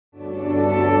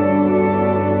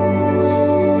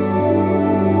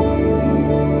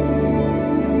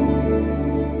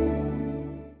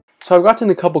So I've gotten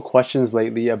a couple questions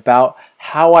lately about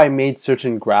how I made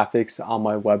certain graphics on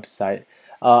my website.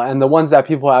 And the ones that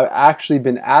people have actually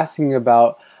been asking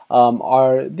about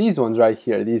are these ones right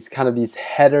here. These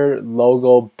header,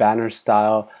 logo, banner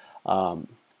style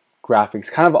graphics,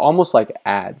 kind of almost like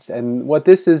ads. And what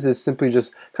this is simply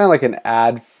just kind of like an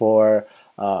ad for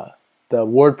the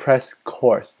WordPress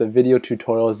course, the video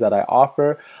tutorials that I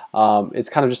offer. It's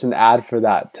kind of just an ad for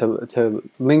that to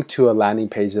link to a landing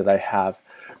page that I have.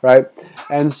 Right?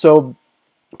 And so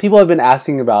people have been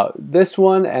asking about this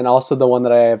one and also the one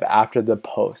that I have after the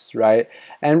post, right?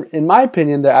 And in my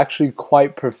opinion, they're actually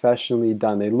quite professionally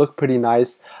done. They look pretty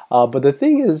nice, but the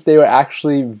thing is they were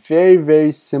actually very,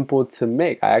 very simple to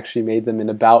make. I actually made them in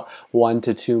about 1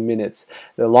 to 2 minutes.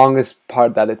 The longest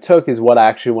part that it took is what I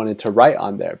actually wanted to write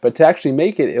on there. But to actually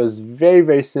make it, it was very,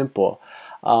 very simple.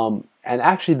 And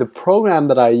actually the program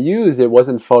that I used, it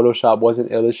wasn't Photoshop,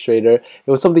 wasn't Illustrator.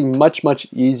 It was something much, much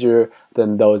easier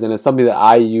than those. And it's something that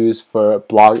I use for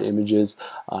blog images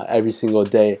every single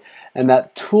day. And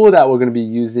that tool that we're going to be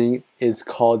using is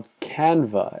called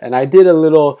Canva. And I did a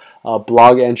little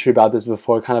blog entry about this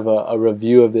before, kind of a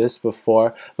review of this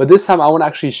before. But this time I want to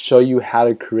actually show you how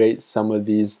to create some of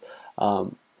these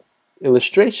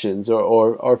illustrations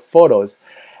or photos.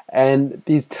 And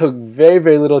these took very,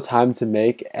 very little time to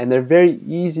make, and they're very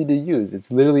easy to use. It's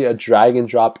literally a drag and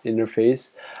drop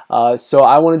interface. So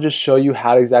I want to just show you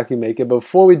how to exactly make it. But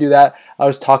before we do that, I'll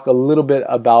just talk a little bit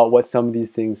about what some of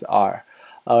these things are.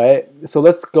 Alright, so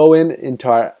let's go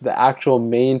into the actual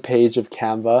main page of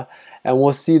Canva, and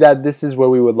we'll see that this is where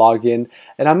we would log in.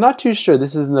 And I'm not too sure,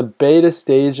 this is in the beta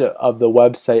stage of the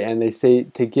website, and they say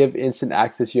to give instant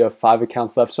access you have 5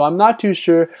 accounts left. So I'm not too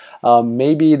sure,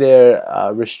 maybe they're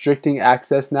restricting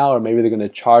access now, or maybe they're going to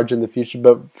charge in the future.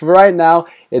 But for right now,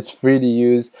 it's free to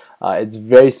use, it's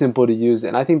very simple to use,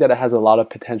 and I think that it has a lot of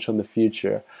potential in the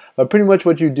future. But pretty much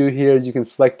what you do here is you can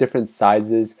select different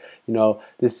sizes. You know,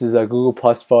 this is a Google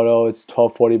Plus photo, it's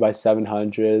 1240 by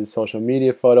 700, social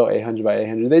media photo, 800 by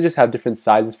 800. They just have different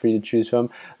sizes for you to choose from.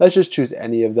 Let's just choose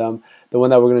any of them. The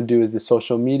one that we're going to do is the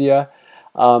social media.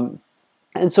 And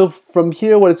so from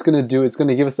here, what it's going to do, it's going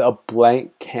to give us a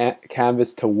blank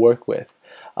canvas to work with.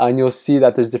 And you'll see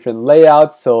that there's different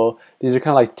layouts. So these are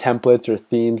kind of like templates or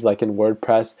themes like in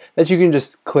WordPress that you can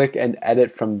just click and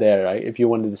edit from there, right? If you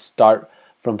wanted to start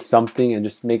from something and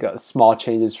just make small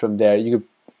changes from there, you could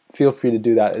feel free to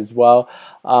do that as well.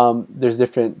 There's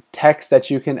different text that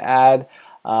you can add,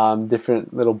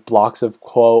 different little blocks of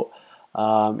quote,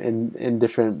 in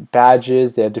different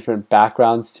badges. They have different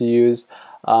backgrounds to use.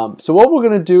 So what we're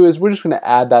going to do is we're just going to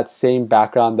add that same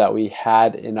background that we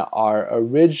had in our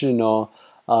original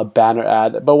banner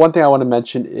ad. But one thing I want to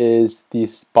mention is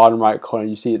this bottom right corner.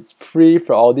 You see it's free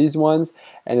for all these ones,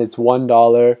 and it's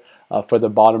 $1 for the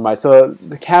bottom right. So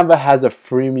the Canva has a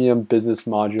freemium business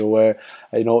module where,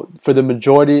 you know, for the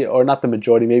majority, or not the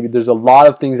majority, maybe there's a lot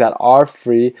of things that are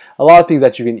free, a lot of things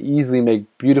that you can easily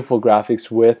make beautiful graphics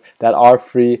with that are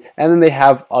free, and then they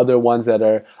have other ones that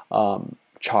are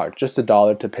charged, just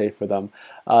 $1 to pay for them.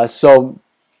 So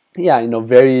yeah, you know,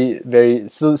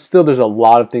 still there's a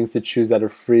lot of things to choose that are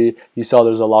free. You saw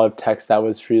there's a lot of text that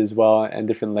was free as well, and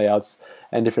different layouts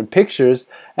and different pictures.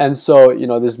 And so, you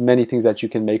know, there's many things that you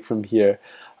can make from here.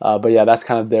 But yeah, that's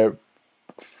kind of their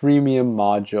freemium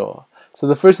module. So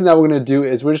the first thing that we're going to do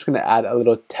is we're just going to add a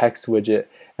little text widget.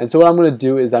 And so what I'm going to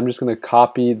do is I'm just going to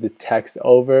copy the text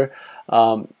over,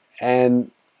 but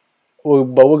we're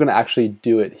going to actually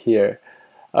do it here.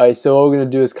 Alright, so what we're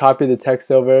going to do is copy the text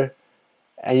over,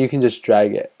 and you can just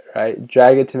drag it, right?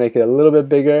 Drag it to make it a little bit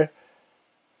bigger,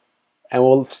 and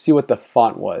we'll see what the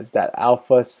font was, that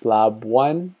Alpha Slab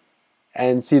 1.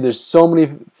 And see, there's so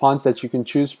many fonts that you can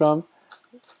choose from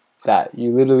that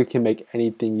you literally can make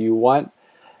anything you want.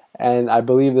 And I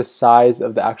believe the size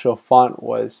of the actual font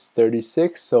was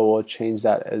 36, so we'll change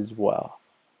that as well.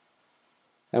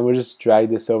 And we'll just drag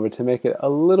this over to make it a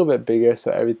little bit bigger so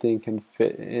everything can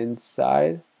fit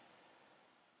inside.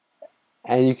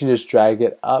 And you can just drag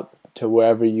it up to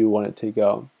wherever you want it to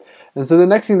go. And so the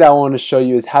next thing that I want to show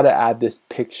you is how to add this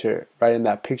picture, right, in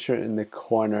that picture in the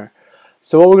corner.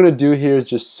 So what we're going to do here is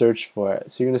just search for it.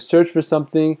 So you're going to search for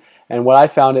something, and what I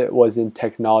found it was in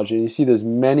technology. And you see there's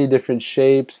many different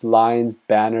shapes, lines,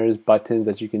 banners, buttons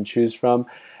that you can choose from.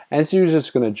 And so you're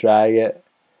just going to drag it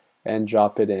and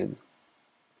drop it in.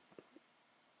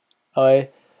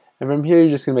 Okay. And from here you're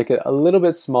just going to make it a little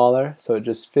bit smaller so it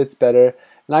just fits better.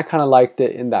 And I kind of liked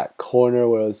it in that corner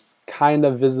where it was kind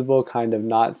of visible, kind of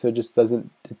not, so it just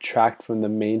doesn't detract from the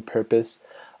main purpose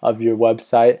of your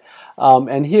website.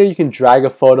 And here you can drag a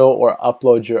photo or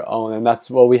upload your own, and that's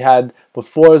what we had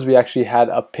before. Is we actually had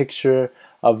a picture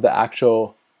of the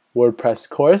actual WordPress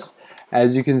course.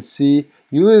 As you can see,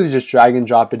 you literally just drag and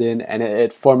drop it in, and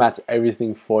it formats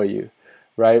everything for you,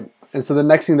 right? And so the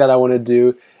next thing that I want to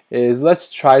do is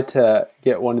let's try to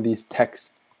get one of these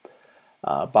text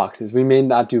boxes. We may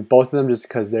not do both of them just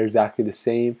because they're exactly the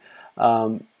same.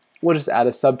 We'll just add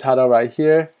a subtitle right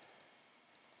here,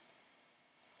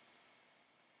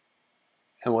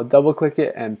 and we'll double click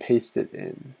it and paste it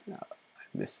in. I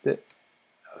missed it.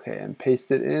 Okay, and paste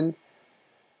it in,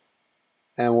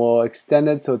 and we'll extend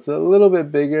it so it's a little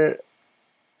bit bigger.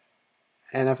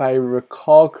 And if I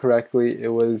recall correctly,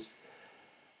 it was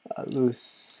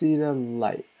Lucida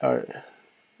Light, or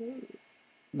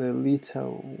the Lita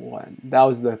one. That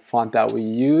was the font that we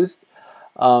used.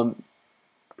 And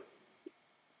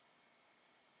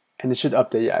it should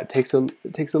update. Yeah, it takes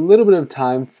a little bit of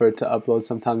time for it to upload.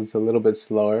 Sometimes it's a little bit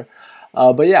slower.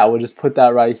 But yeah, we'll just put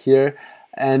that right here.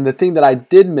 And the thing that I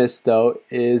did miss though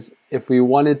is if we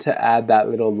wanted to add that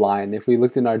little line, if we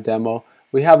looked in our demo,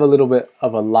 we have a little bit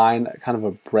of a line, kind of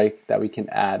a break that we can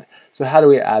add. So how do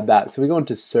we add that? So we go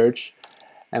into search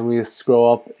and we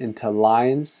scroll up into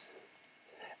lines,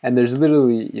 and there's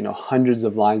literally, you know, hundreds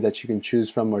of lines that you can choose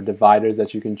from, or dividers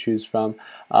that you can choose from.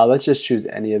 Let's just choose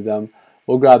any of them.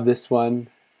 We'll grab this one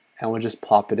and we'll just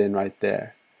plop it in right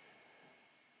there.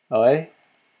 Okay?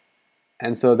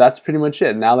 And so that's pretty much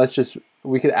it. Now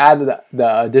we could add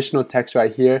the additional text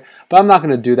right here, but I'm not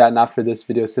going to do that, not for this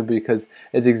video, simply because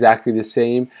it's exactly the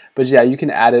same. But yeah, you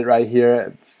can add it right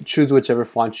here. Choose whichever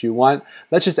font you want.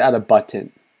 Let's just add a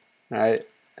button. All right?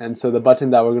 And so the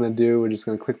button that we're going to do, we're just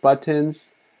going to click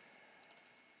buttons.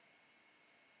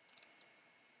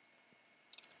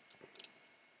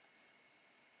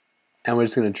 And we're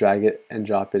just going to drag it and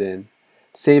drop it in.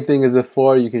 Same thing as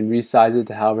before, you can resize it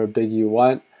to however big you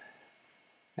want.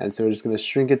 And so we're just going to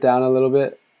shrink it down a little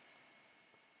bit.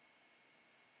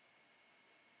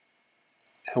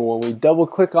 And when we double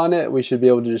click on it, we should be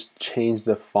able to just change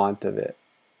the font of it.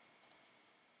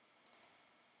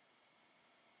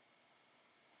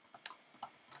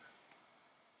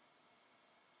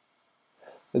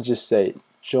 Let's just say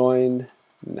join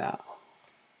now.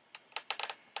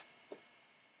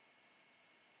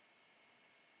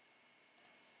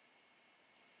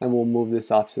 And we'll move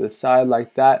this off to the side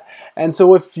like that. And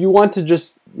so if you want to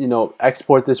just, you know,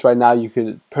 export this right now, you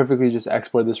could perfectly just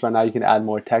export this right now. You can add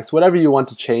more text, whatever you want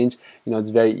to change. You know, it's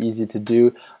very easy to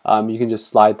do. You can just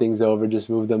slide things over, just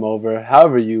move them over,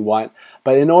 however you want.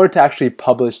 But in order to actually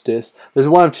publish this, there's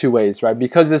one of two ways, right?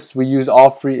 Because we use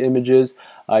all free images,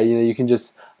 you know, you can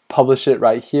just publish it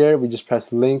right here. We just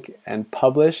press link and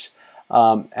publish,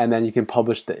 and then you can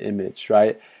publish the image,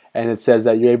 right? And it says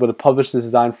that you're able to publish this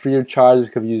design free of charge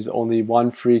if you use only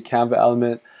one free Canva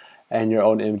element and your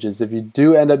own images. If you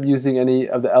do end up using any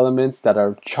of the elements that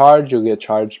are charged, you'll get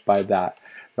charged by that,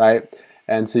 right?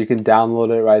 And so you can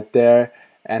download it right there,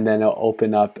 and then it'll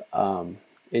open up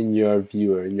in your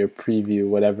viewer, in your preview,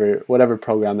 whatever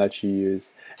program that you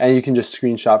use. And you can just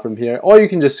screenshot from here, or you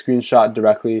can just screenshot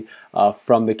directly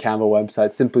from the Canva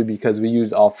website, simply because we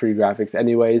use all free graphics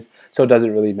anyways, so it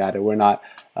doesn't really matter. We're not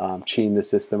cheating the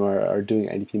system or doing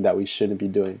anything that we shouldn't be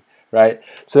doing, right?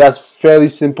 So that's fairly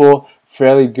simple,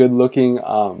 fairly good looking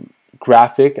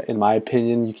graphic, in my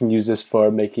opinion. You can use this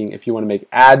for making, if you want to make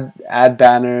ad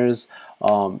banners,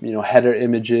 you know, header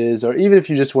images, or even if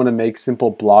you just want to make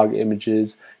simple blog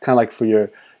images, kind of like for your,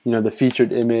 you know, the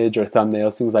featured image or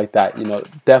thumbnails, things like that. You know,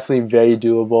 definitely very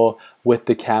doable with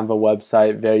the Canva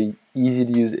website. Very easy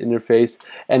to use interface,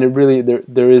 and it really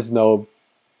there is no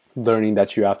learning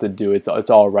that you have to do. It's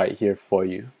all right here for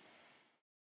you.